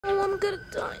I'm gonna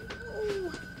die.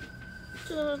 Oh.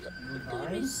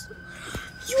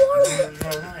 You are,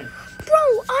 bro.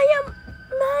 I am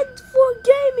mad for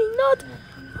gaming, not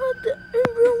in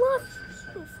real life.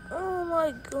 Oh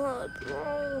my god,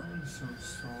 bro. I'm so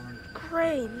sorry.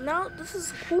 Great. Now this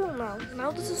is cool.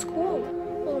 Now this is cool.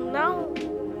 Well, now,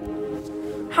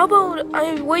 how about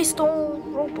I waste all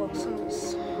Robux on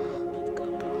this? Oh my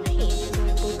god, bro. I hate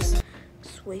Robux.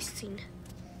 Just wasting.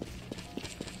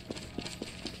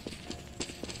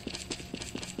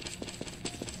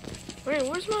 Wait,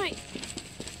 where's my...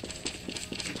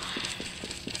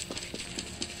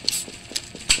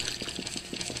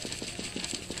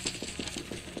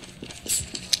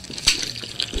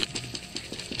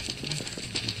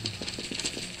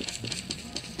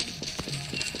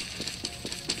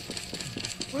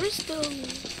 Where's the...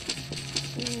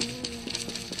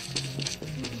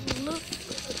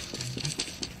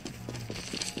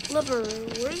 Lever?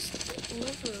 Where's the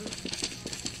lever?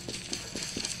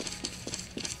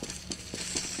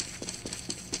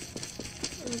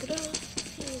 I'm gonna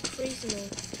feel crazy now.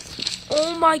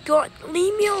 Oh my god,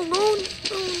 leave me alone!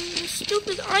 Oh, you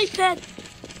stupid iPad!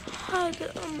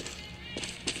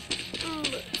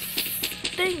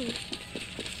 Thing.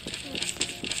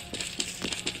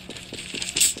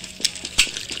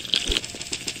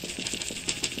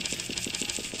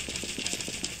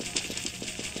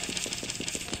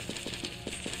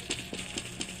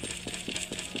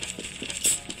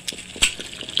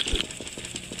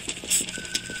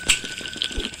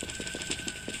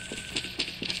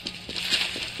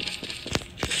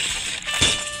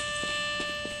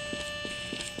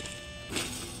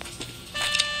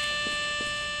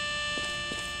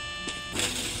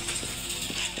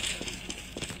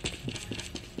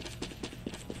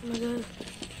 Oh my god.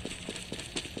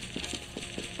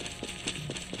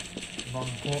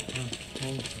 Bangkok is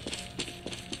closer.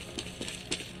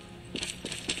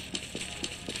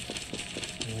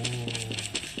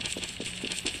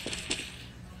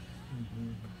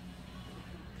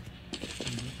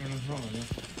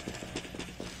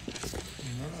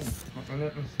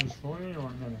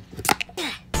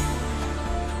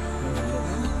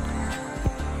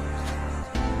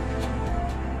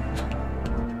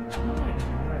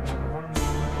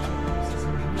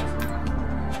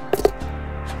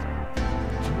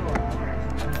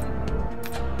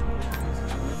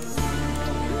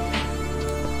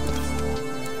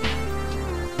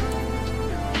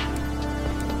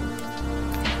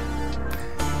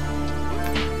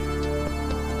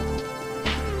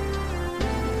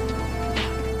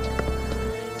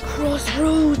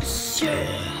 Crossroads, yes.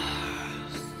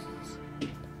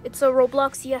 It's a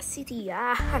Roblox yes city,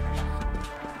 yeah.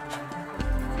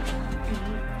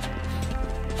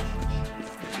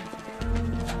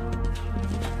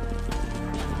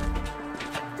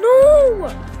 No!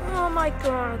 Oh my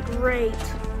god, great.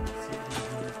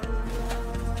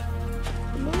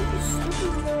 No, you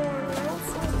stupid more.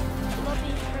 Also,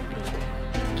 bloody happy.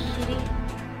 Kitty.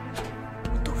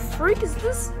 What the freak is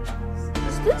this?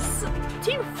 Is this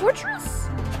Team Fortress?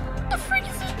 What the freak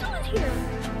is he doing here?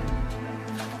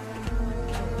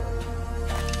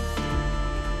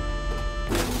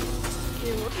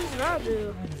 Okay, what does that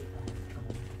do?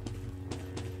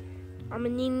 I'm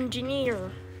an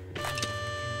engineer.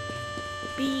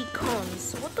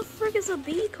 Beacons. What the frick is a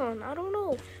beacon? I don't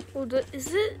know. Well,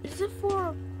 is it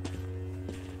for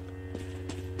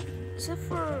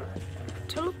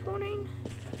teleporting?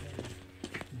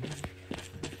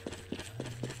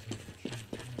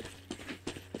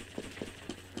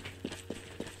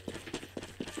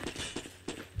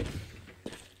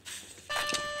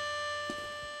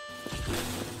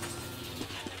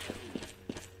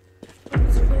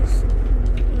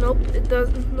 Nope, it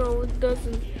doesn't. No, it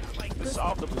doesn't.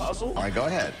 Solve the puzzle? All right, go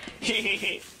ahead.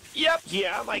 Yep,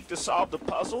 yeah, I like to solve the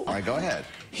puzzle. All right, go ahead.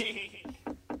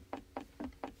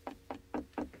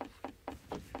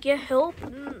 Get help?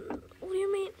 What do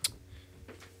you mean?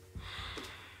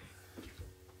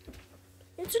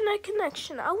 Internet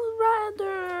connection. I would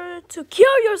rather to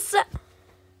kill yourself.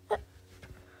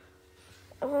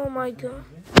 Oh my god.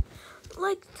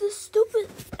 Like, this stupid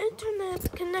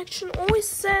internet connection always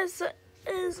says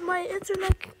is my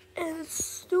internet is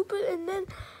stupid, and then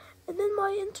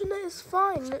my internet is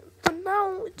fine, but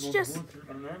now it's just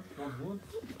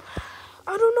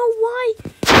I don't know why.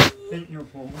 Take your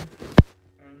phone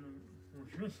and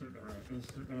refresh it. Is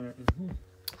good.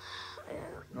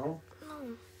 No? No.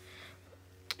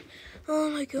 Oh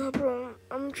my god, bro.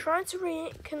 I'm trying to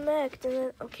reconnect, and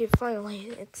then okay,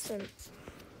 finally it's in.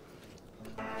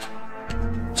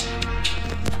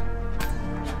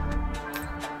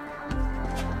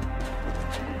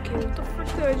 Okay, what the frick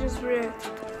did I just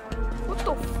react?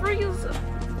 the freak is it?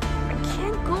 I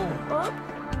can't go up.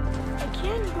 I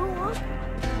can't go up.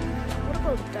 What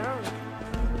about down?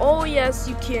 Oh yes,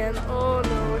 you can. Oh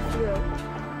no, I forgot.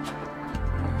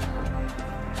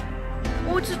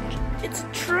 Oh, it's a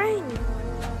train.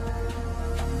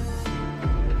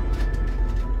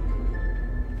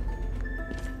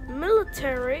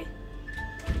 Military.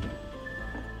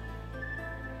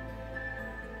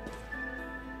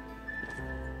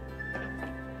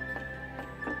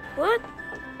 What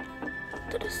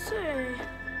did it say?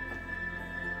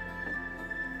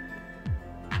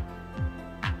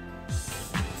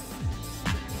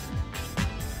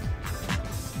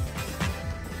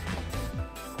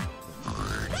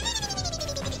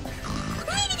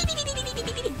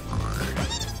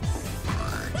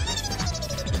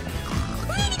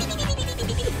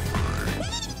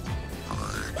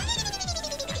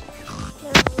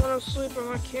 I want to sleep on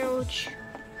my couch.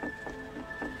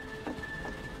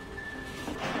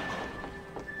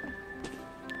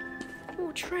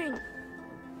 Oh, train.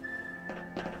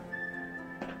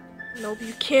 Nope,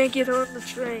 you can't get on the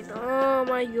train. Oh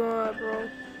my god, bro.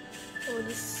 Oh,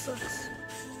 this sucks.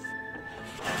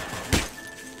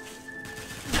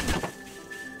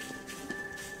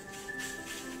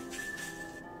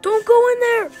 Don't go in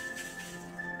there!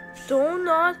 Do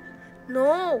not.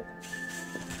 No.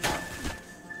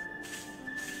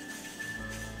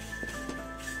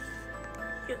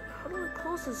 Yeah, how do I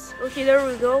close this? Okay, there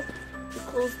we go. We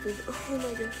closed it. Oh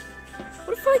my god.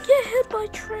 What if I get hit by a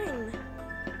train?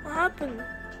 What happened?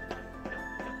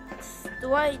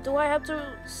 Do I have to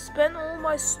spend all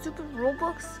my stupid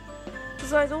Robux?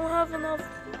 Because I don't have enough.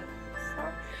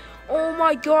 Oh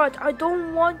my god, I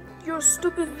don't want your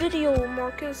stupid video,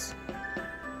 Marcus.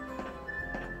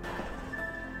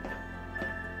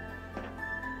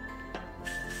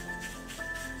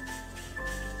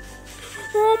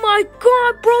 Oh my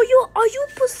god, bro, are you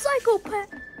a psychopath?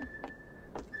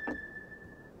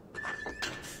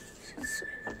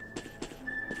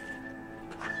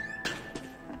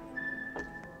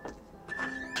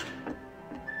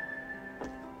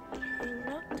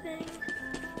 Nothing.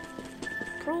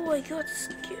 Bro, I got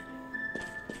scared.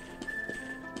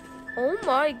 Oh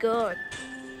my god.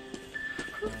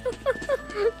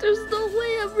 There's no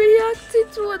way I'm reacting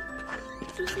to it.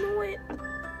 There's no way.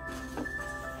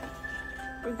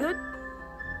 We're good?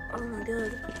 Oh my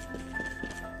god.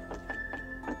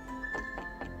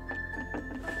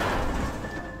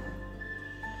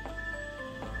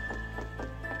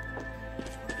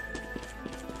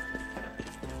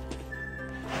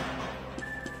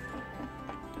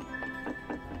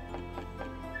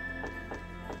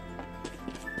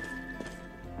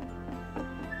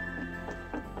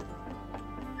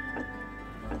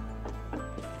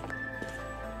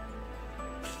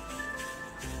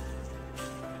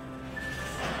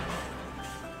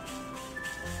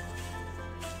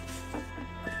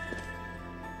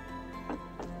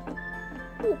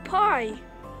 Oh, pie.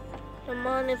 Come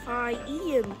on, if I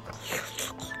eat him.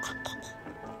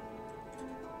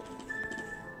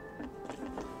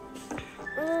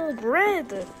 Oh,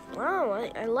 bread. Wow,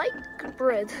 I like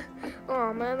bread.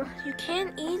 Oh man, you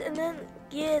can't eat and then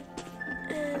get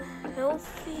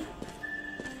healthy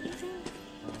eating?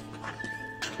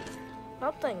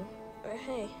 Nothing.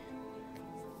 Hey.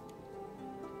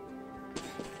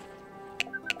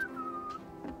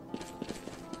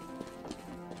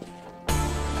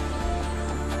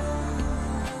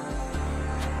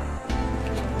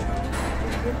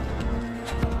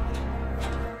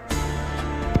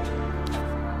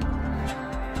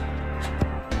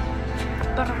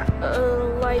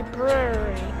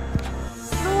 Library.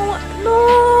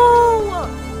 No!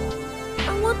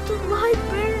 I want the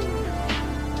library.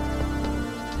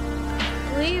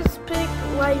 Please pick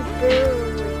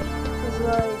library. It's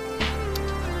like...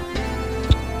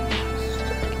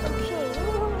 Okay,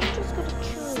 no, I'm just gonna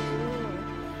choose.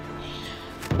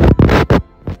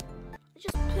 I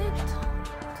just picked.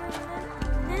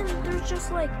 And then there's just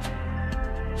like...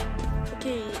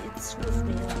 Okay, it's with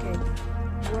me, okay.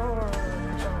 Roar.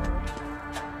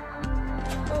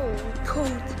 Oh,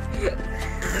 cold.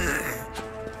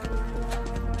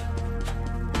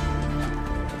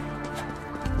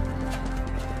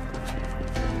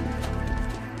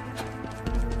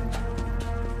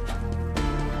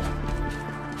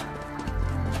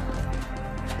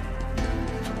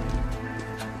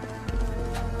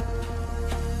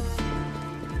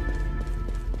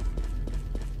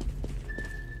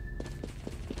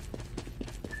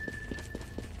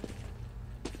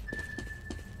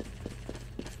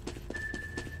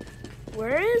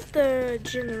 Where is the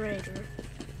generator?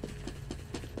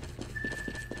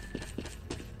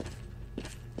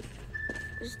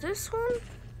 Is this one?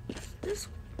 This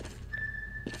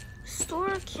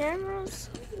store cameras?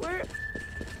 Where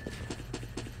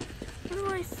do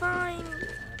I find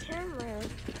camera?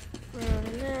 And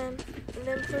then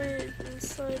put it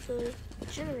inside the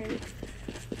generator.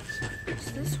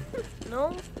 Is this one?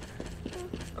 No?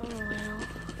 Oh well,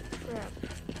 crap.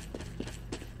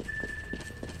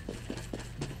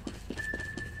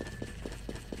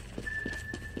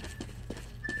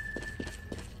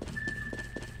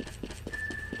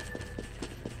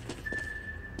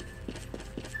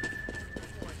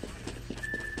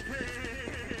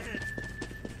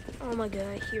 Oh my god,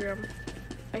 I hear him.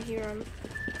 I hear him.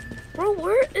 Bro,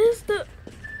 where is the...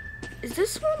 Is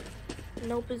this one?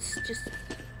 Nope, it's just...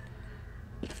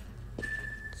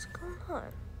 What's going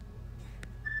on?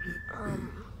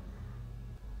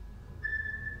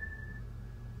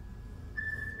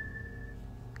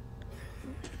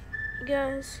 You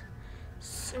guys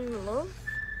in love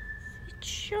with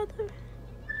each other?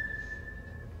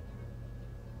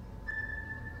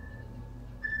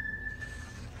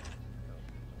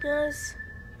 Guys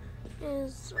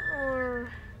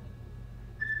are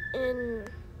in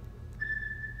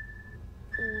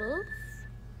love?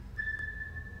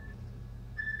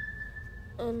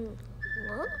 In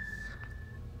love?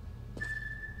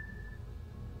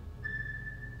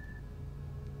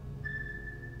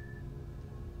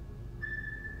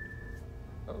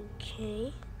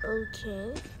 Okay,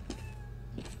 okay.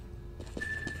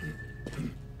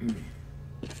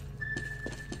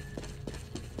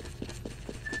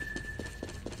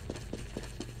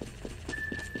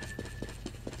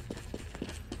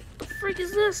 The freak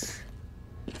is this?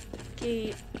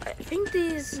 Okay, I think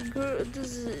these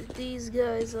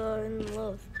guys are in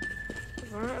love.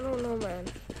 I don't know, man.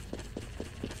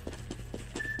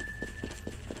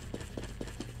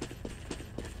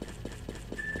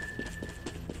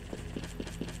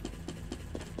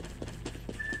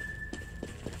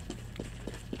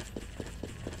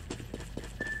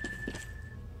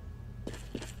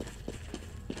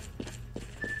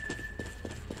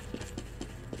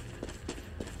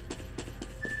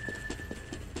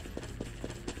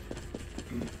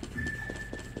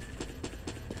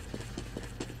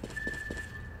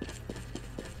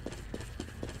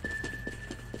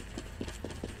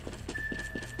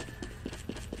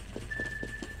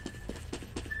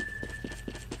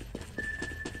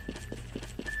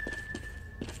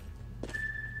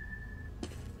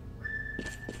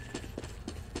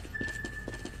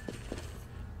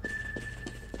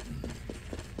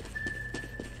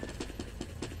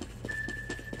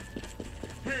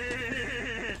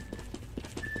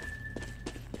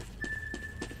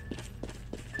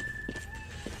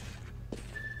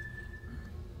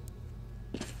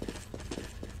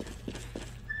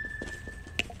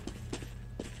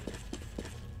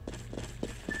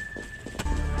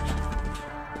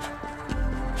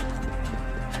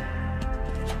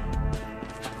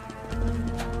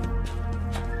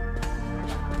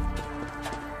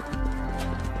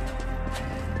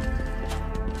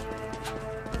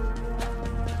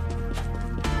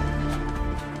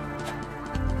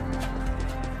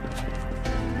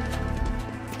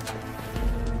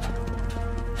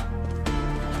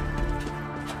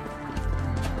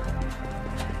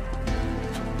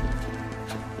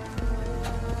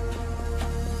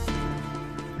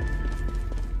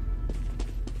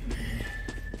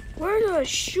 Where the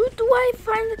shoot do I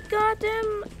find the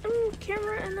goddamn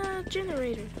camera and a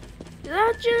generator? Is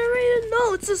that a generator?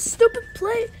 No, it's a stupid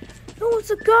play. No, it's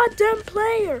a goddamn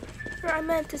player. Or I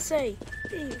meant to say.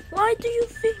 Hey, why do you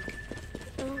think?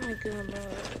 Oh my god.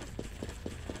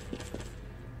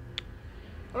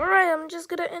 Alright, I'm just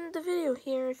gonna end the video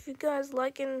here. If you guys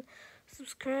like and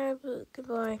subscribe,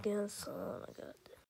 goodbye, I guess. Oh my god.